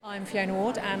I'm Fiona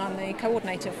Ward and I'm the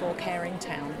coordinator for Caring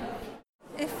Town.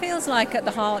 It feels like at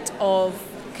the heart of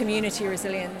community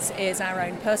resilience is our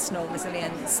own personal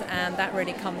resilience, and that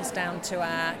really comes down to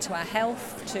our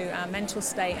health, to our mental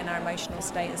state and our emotional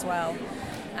state as well.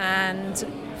 And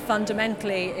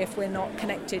fundamentally, if we're not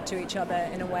connected to each other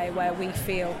in a way where we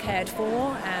feel cared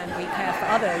for and we care for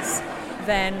others,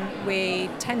 then we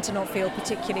tend to not feel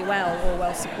particularly well or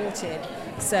well supported.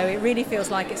 So it really feels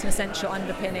like it's an essential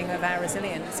underpinning of our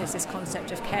resilience, is this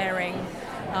concept of caring,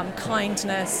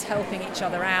 kindness, helping each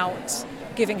other out,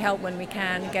 giving help when we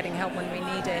can, getting help when we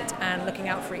need it, and looking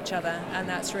out for each other. And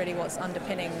that's really what's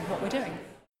underpinning what we're doing.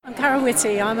 I'm Carol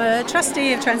Whitty. I'm a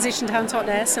trustee of Transition Town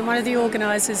Totnes and one of the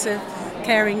organisers of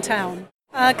Caring Town.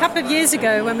 A couple of years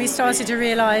ago, when we started to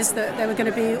realise that there were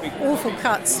going to be awful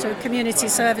cuts to community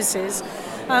services,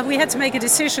 we had to make a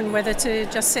decision whether to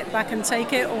just sit back and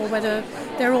take it or whether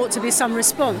there ought to be some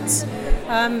response.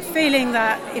 Feeling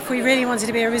that if we really wanted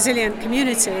to be a resilient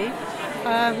community,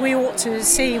 we ought to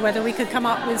see whether we could come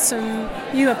up with some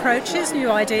new approaches,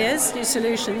 new ideas, new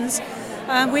solutions.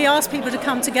 We asked people to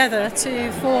come together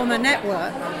to form a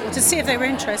network, or to see if they were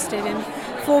interested in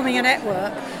forming a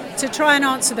network to try and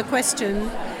answer the question,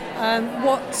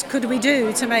 what could we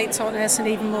do to make Totnes an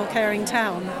even more caring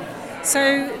town?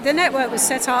 So the network was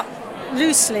set up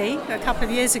loosely a couple of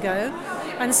years ago,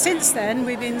 and since then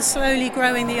we've been slowly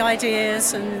growing the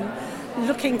ideas and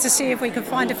looking to see if we could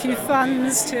find a few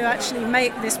funds to actually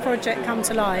make this project come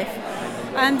to life.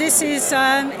 And this is,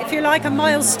 if you like, a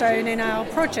milestone in our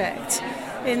project,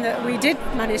 in that we did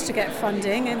manage to get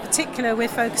funding. In particular, we're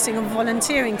focusing on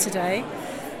volunteering today.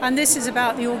 And this is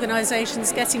about the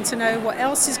organisations getting to know what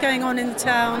else is going on in the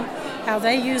town, how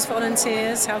they use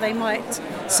volunteers, how they might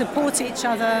support each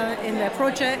other in their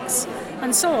projects,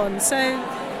 and so on. So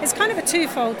it's kind of a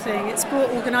twofold thing. It's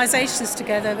brought organisations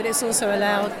together, but it's also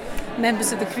allowed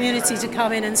members of the community to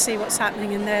come in and see what's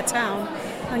happening in their town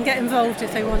and get involved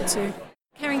if they want to.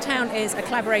 Caring Town is a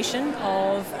collaboration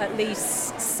of at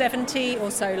least 70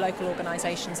 or so local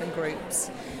organisations and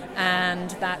groups, and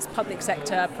that's public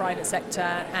sector, private sector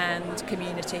and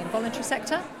community and voluntary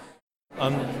sector.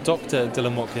 I'm Dr.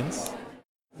 Dylan Watkins.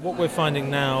 What we're finding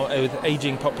now with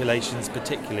ageing populations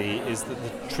particularly is that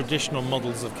the traditional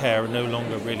models of care are no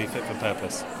longer really fit for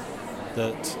purpose.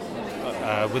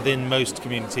 That within most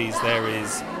communities there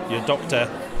is your doctor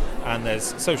and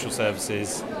there's social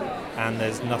services and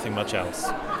there's nothing much else.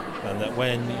 And that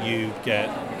when you get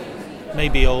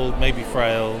maybe old, maybe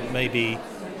frail, maybe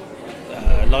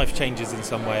life changes in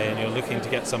some way and you're looking to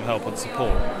get some help and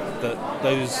support, that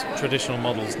those traditional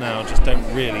models now just don't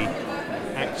really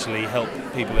actually help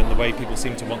people in the way people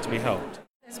seem to want to be helped.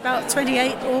 There's about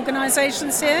 28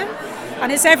 organisations here,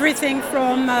 and it's everything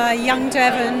from Young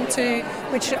Devon,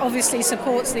 which obviously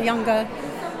supports the younger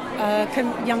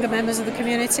members of the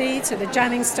community, to the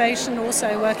jamming station,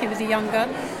 also working with the younger,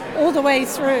 all the way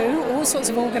through all sorts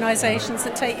of organisations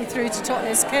that take you through to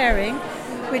Totnes Caring,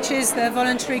 which is the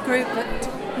voluntary group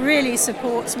that really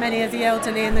supports many of the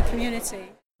elderly in the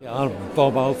community. Yeah, I'm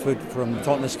Bob Alford from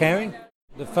Totnes Caring.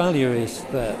 The failure is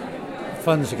that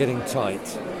funds are getting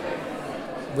tight.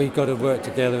 We've got to work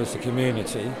together as a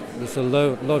community. There's a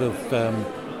lot of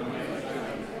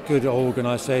good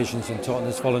organisations in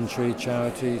Totnes, voluntary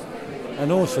charities,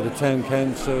 and also the Town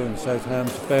Council and South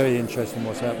Hams are very interested in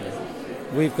what's happening.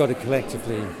 We've got to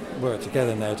collectively work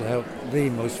together now to help the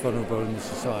most vulnerable in the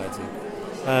society.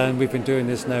 And we've been doing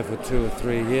this now for 2 or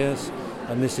 3 years,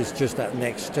 and this is just that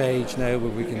next stage now where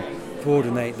we can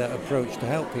coordinate that approach to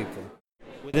help people.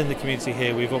 Within the community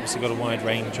here we've obviously got a wide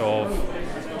range of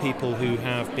people who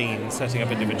have been setting up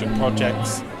individual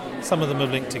projects. Some of them have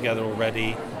linked together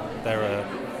already. There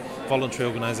are voluntary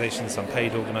organisations, some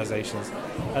paid organisations,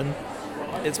 and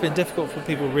it's been difficult for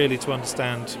people really to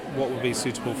understand what would be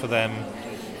suitable for them,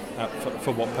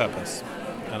 for what purpose.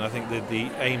 And I think that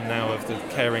the aim now of the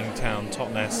Caring Town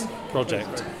Totnes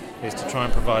project is to try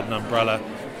and provide an umbrella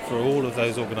for all of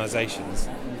those organisations,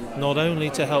 not only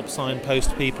to help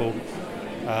signpost people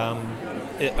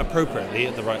appropriately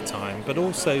at the right time, but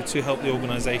also to help the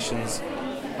organisations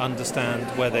understand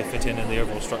where they fit in the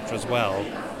overall structure as well,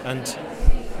 and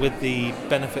with the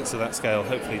benefits of that scale,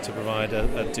 hopefully to provide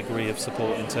a degree of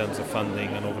support in terms of funding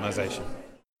and organisation.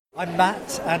 I'm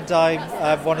Matt, and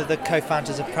I'm one of the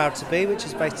co-founders of Proud to Be, which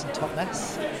is based in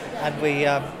Totnes, and we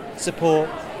support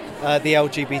the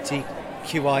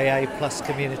LGBTQIA plus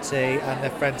community and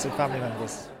their friends and family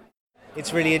members.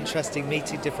 It's really interesting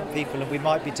meeting different people, and we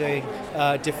might be doing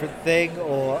a different thing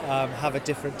or have a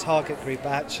different target group,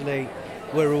 but actually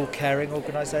we're all caring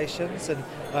organisations,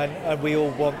 and we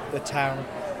all want the town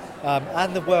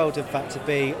and the world, in fact, to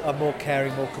be a more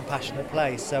caring, more compassionate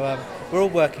place. So we're all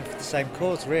working for the same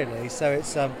cause, really. So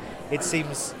it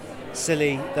seems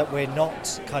silly that we're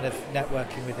not kind of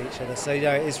networking with each other. So, it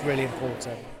is really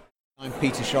important. I'm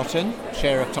Peter Shotton,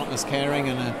 Chair of Totnes Caring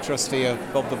and a Trustee of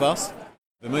Bob the Bus.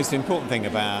 The most important thing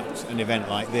about an event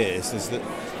like this is that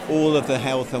all of the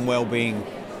health and well-being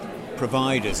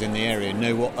providers in the area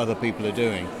know what other people are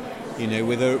doing.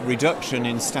 With a reduction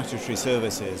in statutory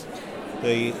services,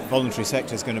 the voluntary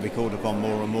sector is going to be called upon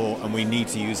more and more, and we need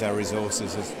to use our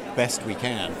resources as best we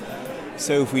can.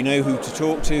 So if we know who to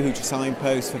talk to, who to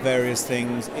signpost for various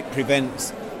things, it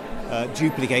prevents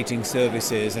duplicating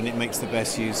services, and it makes the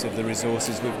best use of the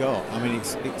resources we've got. I mean,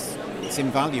 it's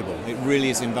invaluable. It really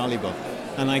is invaluable.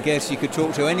 And I guess you could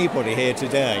talk to anybody here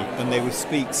today, and they would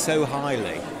speak so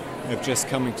highly of just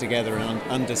coming together and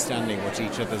understanding what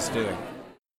each other's doing.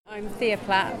 I'm Thea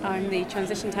Platt, I'm the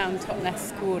Transition Town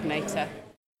Totnes Coordinator.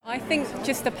 I think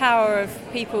just the power of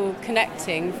people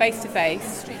connecting face to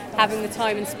face, having the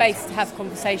time and space to have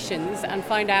conversations and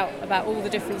find out about all the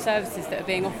different services that are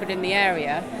being offered in the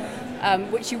area,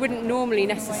 which you wouldn't normally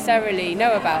necessarily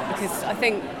know about, because I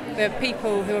think the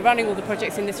people who are running all the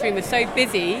projects in this room are so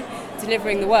busy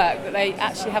delivering the work that they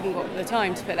actually haven't got the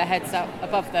time to put their heads up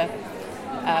above the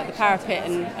parapet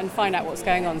and find out what's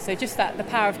going on. So just the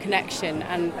power of connection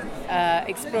and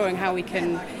exploring how we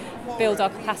can build our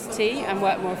capacity and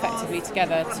work more effectively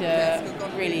together to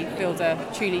really build a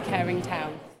truly caring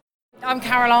town. I'm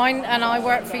Caroline and I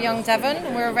work for Young Devon,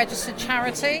 and we're a registered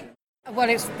charity. Well,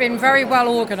 it's been very well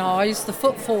organised, the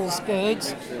footfall's good,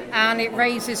 and it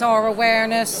raises our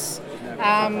awareness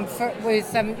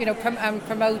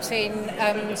promoting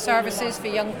services for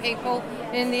young people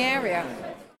in the area.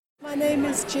 My name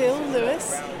is Jill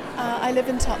Lewis. I live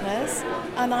in Totnes,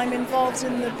 and I'm involved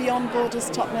in the Beyond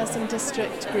Borders Totnes and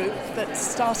District group that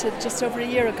started just over a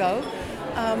year ago,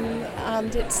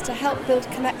 and it's to help build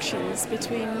connections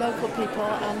between local people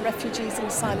and refugees and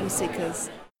asylum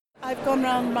seekers. I've gone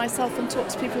around myself and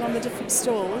talked to people on the different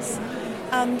stalls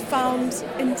and found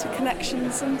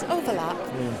interconnections and overlap.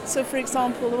 So, for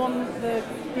example, the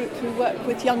group who work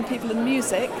with young people in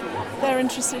music, they're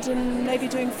interested in maybe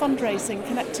doing fundraising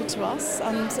connected to us,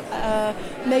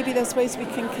 and maybe there's ways we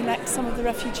can connect some of the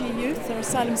refugee youth or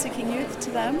asylum-seeking youth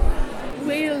to them.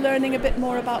 We're learning a bit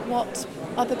more about what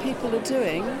other people are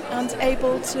doing and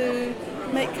able to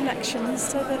make connections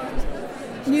so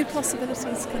that new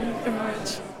possibilities can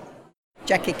emerge.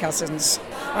 Jackie Cousins.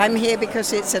 I'm here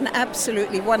because it's an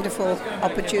absolutely wonderful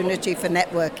opportunity for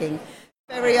networking.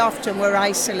 Very often we're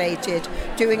isolated,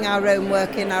 doing our own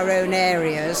work in our own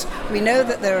areas. We know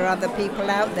that there are other people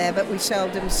out there, but we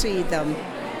seldom see them.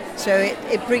 So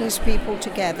it brings people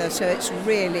together, so it's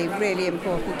really, really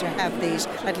important to have these.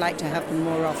 I'd like to have them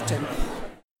more often.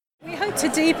 We hope to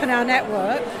deepen our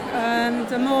network.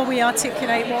 The more we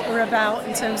articulate what we're about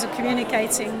in terms of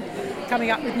communicating, coming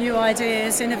up with new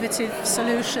ideas, innovative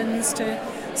solutions to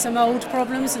some old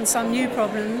problems and some new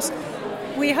problems,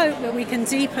 we hope that we can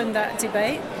deepen that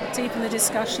debate, deepen the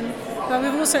discussion. But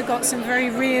we've also got some very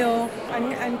real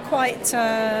and quite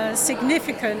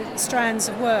significant strands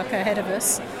of work ahead of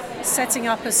us. Setting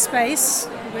up a space,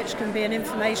 which can be an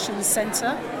information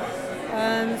centre,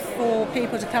 for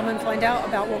people to come and find out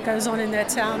about what goes on in their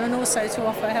town, and also to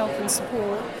offer help and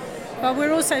support. But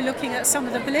we're also looking at some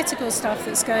of the political stuff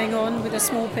that's going on with a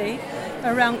small p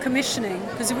around commissioning,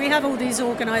 because if we have all these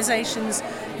organisations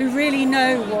who really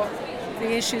know what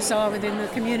the issues are within the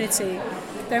community,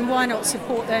 then why not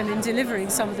support them in delivering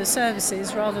some of the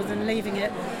services rather than leaving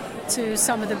it to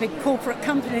some of the big corporate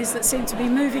companies that seem to be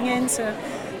moving into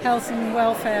health and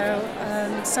welfare.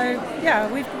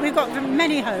 We've got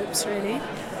many hopes, really.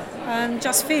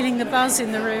 Just feeling the buzz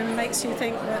in the room makes you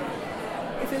think that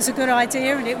if it's a good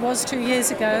idea, and it was 2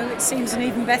 years ago, it seems an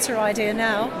even better idea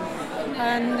now.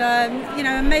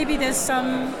 And maybe there's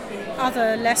some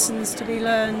other lessons to be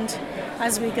learned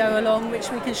as we go along, which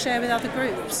we can share with other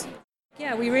groups.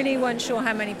 Yeah, we really weren't sure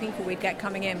how many people we'd get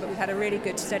coming in, but we've had a really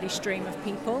good steady stream of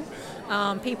people.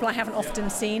 People I haven't often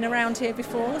seen around here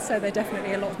before, so there are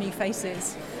definitely a lot of new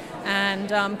faces. And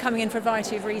coming in for a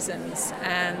variety of reasons.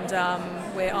 And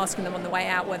we're asking them on the way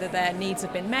out whether their needs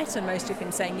have been met, and most have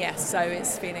been saying yes, so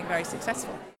it's feeling very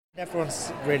successful.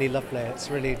 Everyone's really lovely. It's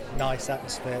a really nice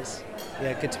atmosphere. It's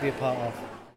good to be a part of.